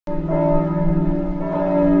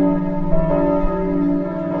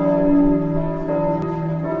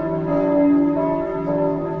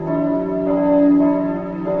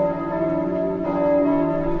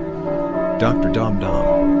Dr. Dom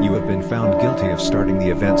Dom, you have been found guilty of starting the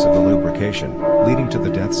events of the lubrication, leading to the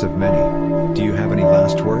deaths of many. Do you have any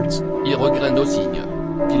last words? Il regrette aussi.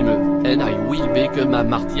 Il me, and I will become a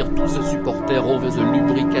martyr to the supporter of the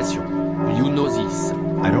lubrication. You know this.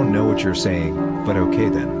 I don't know what you're saying, but okay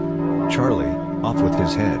then. Charlie, off with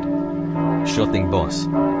his head. Shooting boss.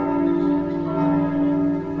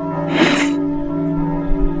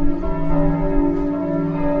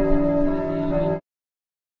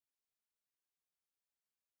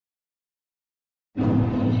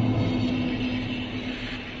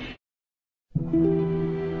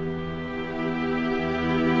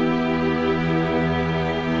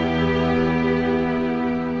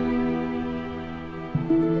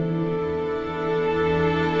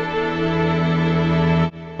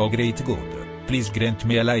 Oh great God, please grant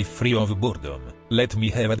me a life free of boredom, let me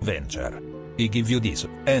have adventure. I give you this,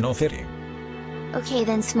 an offering. Okay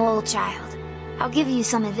then, small child. I'll give you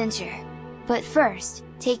some adventure. But first,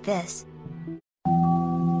 take this.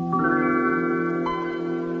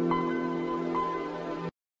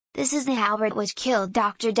 This is the halberd which killed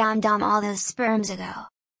Dr. Dom Dom all those sperms ago.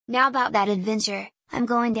 Now about that adventure, I'm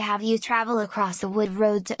going to have you travel across the wood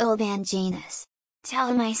road to Obama-kun. Tell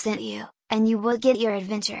him I sent you, and you will get your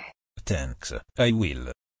adventure. Thanks, I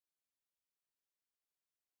will.